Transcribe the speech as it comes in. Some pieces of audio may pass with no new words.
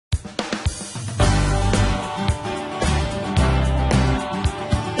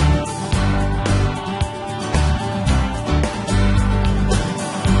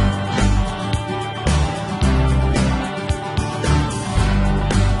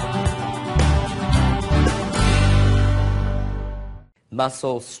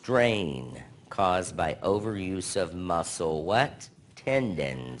muscle strain caused by overuse of muscle, what?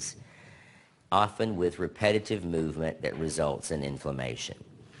 Tendons, often with repetitive movement that results in inflammation.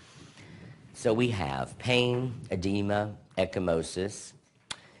 So we have pain, edema, ecchymosis.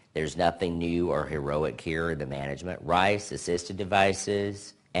 There's nothing new or heroic here in the management. RICE, assisted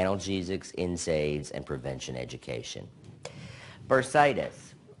devices, analgesics, NSAIDs, and prevention education.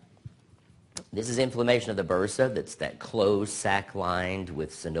 Bursitis. This is inflammation of the bursa. That's that closed sac lined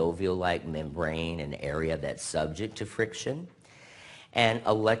with synovial-like membrane, an area that's subject to friction. And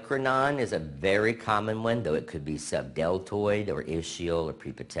olecranon is a very common one, though it could be subdeltoid or ischial or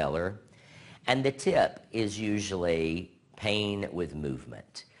prepatellar. And the tip is usually pain with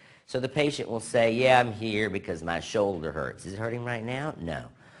movement. So the patient will say, yeah, I'm here because my shoulder hurts. Is it hurting right now? No.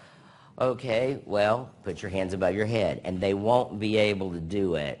 Okay, well, put your hands above your head. And they won't be able to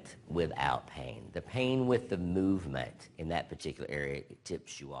do it without pain. The pain with the movement in that particular area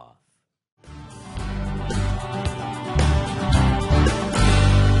tips you off.